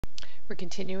We're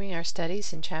continuing our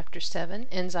studies in Chapter 7,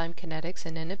 Enzyme Kinetics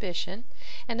and Inhibition,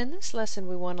 and in this lesson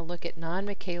we want to look at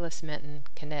non-Michaelis-Menten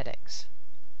kinetics.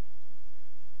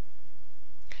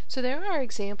 So there are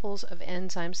examples of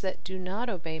enzymes that do not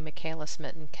obey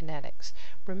Michaelis-Menten kinetics.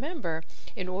 Remember,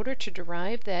 in order to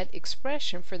derive that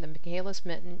expression for the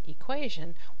Michaelis-Menten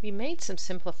equation, we made some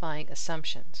simplifying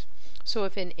assumptions. So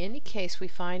if in any case we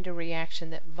find a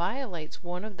reaction that violates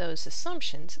one of those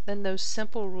assumptions, then those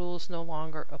simple rules no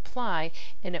longer apply,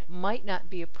 and it might not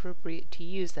be appropriate to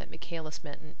use that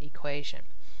Michaelis-Menten equation.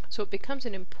 So it becomes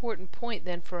an important point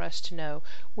then for us to know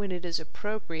when it is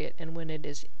appropriate and when it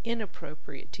is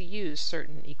inappropriate to use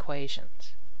certain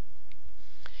equations.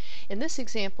 In this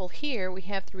example here, we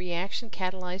have the reaction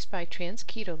catalyzed by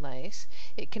transketolase.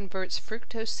 It converts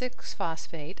fructose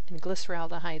 6-phosphate and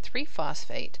glyceraldehyde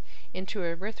 3-phosphate into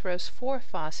erythrose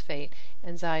 4-phosphate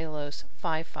and xylulose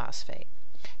 5-phosphate.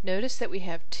 Notice that we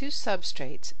have two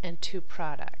substrates and two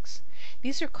products.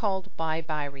 These are called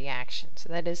bi-bi reactions.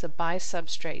 That is a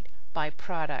bi-substrate,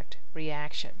 bi-product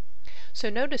reaction. So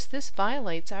notice this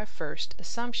violates our first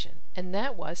assumption, and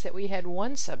that was that we had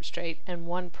one substrate and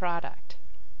one product.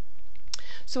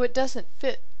 So it doesn't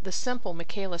fit the simple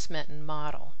Michaelis-Menten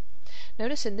model.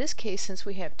 Notice in this case, since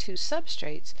we have two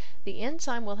substrates, the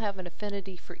enzyme will have an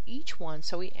affinity for each one,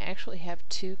 so we actually have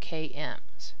two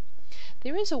KMs.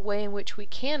 There is a way in which we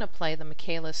can apply the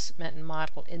Michaelis-Menten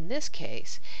model in this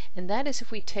case, and that is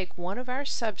if we take one of our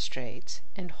substrates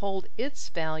and hold its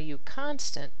value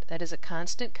constant, that is a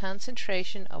constant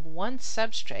concentration of one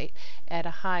substrate at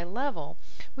a high level,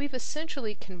 we've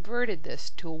essentially converted this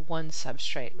to a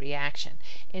one-substrate reaction,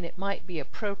 and it might be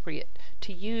appropriate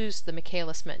to use the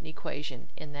Michaelis-Menten equation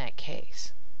in that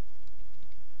case.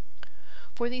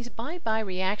 For these bi-bi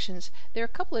reactions, there are a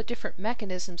couple of different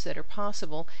mechanisms that are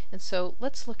possible, and so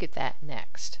let's look at that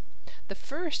next. The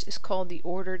first is called the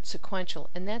ordered sequential,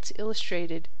 and that's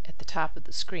illustrated at the top of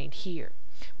the screen here.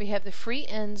 We have the free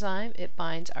enzyme. It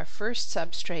binds our first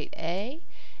substrate A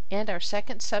and our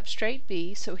second substrate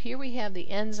B, so here we have the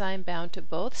enzyme bound to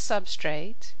both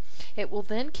substrates. It will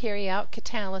then carry out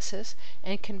catalysis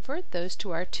and convert those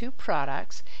to our two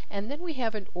products, and then we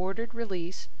have an ordered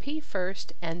release, P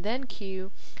first and then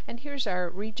Q, and here's our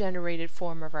regenerated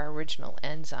form of our original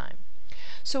enzyme.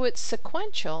 So it's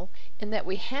sequential in that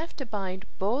we have to bind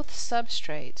both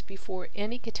substrates before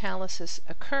any catalysis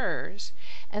occurs,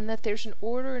 and that there's an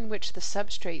order in which the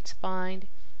substrates bind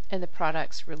and the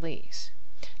products release.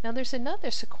 Now there's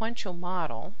another sequential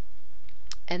model,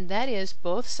 and that is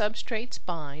both substrates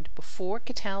bind before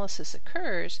catalysis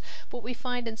occurs, but we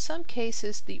find in some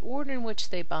cases the order in which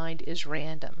they bind is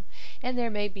random, and there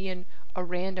may be a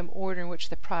random order in which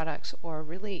the products are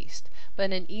released.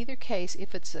 But in either case,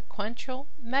 if it's a sequential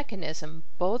mechanism,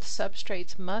 both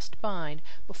substrates must bind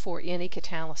before any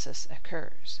catalysis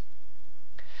occurs.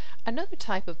 Another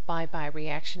type of bi-bi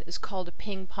reaction is called a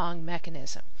ping-pong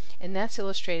mechanism, and that's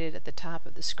illustrated at the top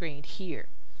of the screen here.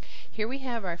 Here we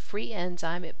have our free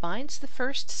enzyme. It binds the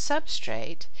first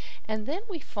substrate, and then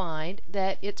we find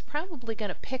that it's probably going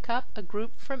to pick up a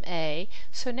group from A,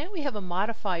 so now we have a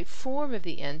modified form of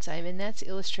the enzyme, and that's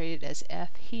illustrated as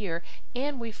F here,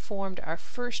 and we've formed our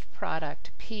first product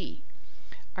P.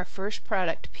 Our first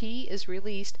product P is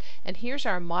released, and here's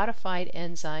our modified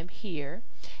enzyme here.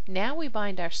 Now we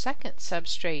bind our second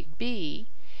substrate B,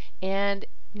 and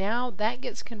now that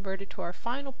gets converted to our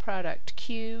final product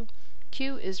Q.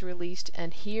 Q is released,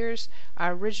 and here's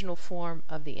our original form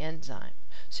of the enzyme.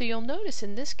 So you'll notice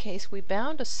in this case we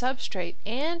bound a substrate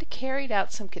and carried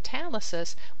out some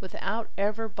catalysis without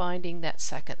ever binding that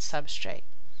second substrate.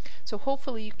 So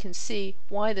hopefully you can see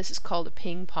why this is called a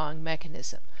ping-pong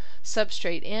mechanism.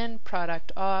 Substrate in,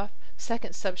 product off,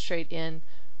 second substrate in,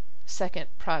 second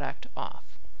product off.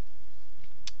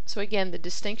 So again, the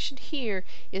distinction here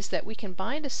is that we can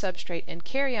bind a substrate and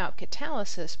carry out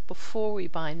catalysis before we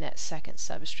bind that second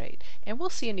substrate. And we'll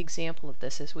see an example of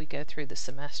this as we go through the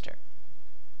semester.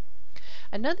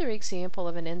 Another example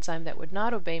of an enzyme that would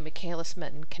not obey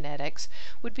Michaelis-Menten kinetics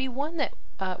would be one that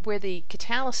where the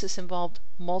catalysis involved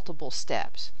multiple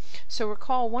steps. So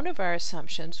recall one of our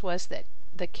assumptions was that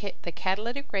the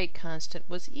catalytic rate constant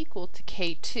was equal to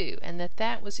K2, and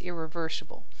that was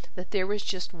irreversible, that there was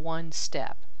just one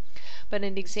step. But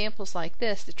in examples like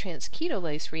this, the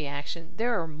transketolase reaction,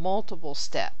 there are multiple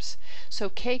steps. So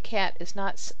Kcat is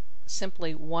not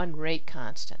simply one rate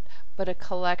constant, but a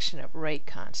collection of rate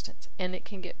constants, and it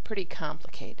can get pretty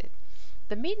complicated.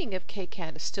 The meaning of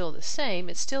Kcat is still the same.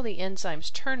 It's still the enzyme's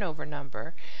turnover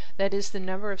number, that is the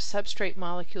number of substrate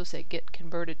molecules that get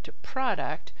converted to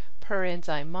product per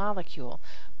enzyme molecule,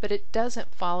 but it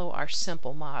doesn't follow our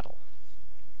simple model.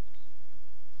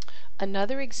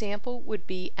 Another example would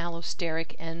be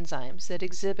allosteric enzymes that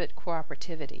exhibit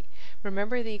cooperativity.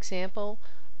 Remember the example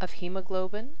of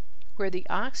hemoglobin, where the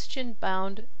oxygen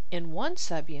bound in one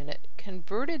subunit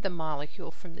converted the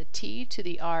molecule from the T to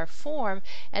the R form,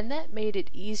 and that made it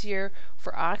easier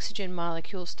for oxygen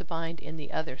molecules to bind in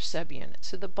the other subunit.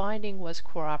 So the binding was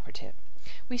cooperative.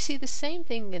 We see the same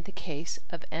thing in the case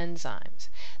of enzymes.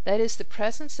 That is, the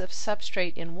presence of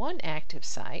substrate in one active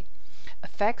site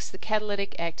affects the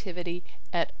catalytic activity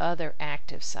at other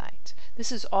active sites.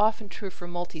 This is often true for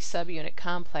multi-subunit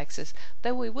complexes,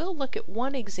 though we will look at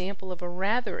one example of a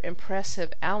rather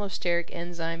impressive allosteric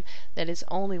enzyme that is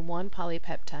only one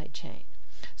polypeptide chain.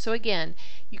 So again,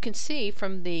 you can see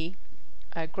from the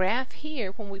graph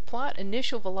here, when we plot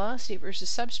initial velocity versus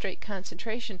substrate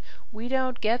concentration, we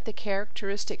don't get the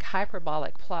characteristic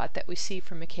hyperbolic plot that we see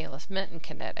from Michaelis-Menten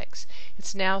kinetics.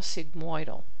 It's now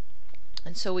sigmoidal.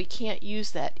 And so we can't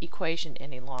use that equation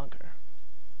any longer.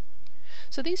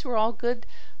 So these were all good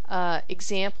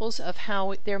examples of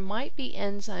how there might be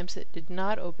enzymes that did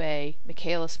not obey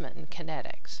Michaelis-Menten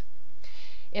kinetics.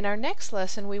 In our next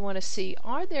lesson, we want to see,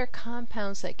 are there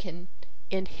compounds that can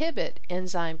inhibit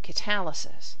enzyme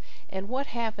catalysis, and what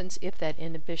happens if that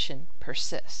inhibition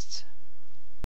persists?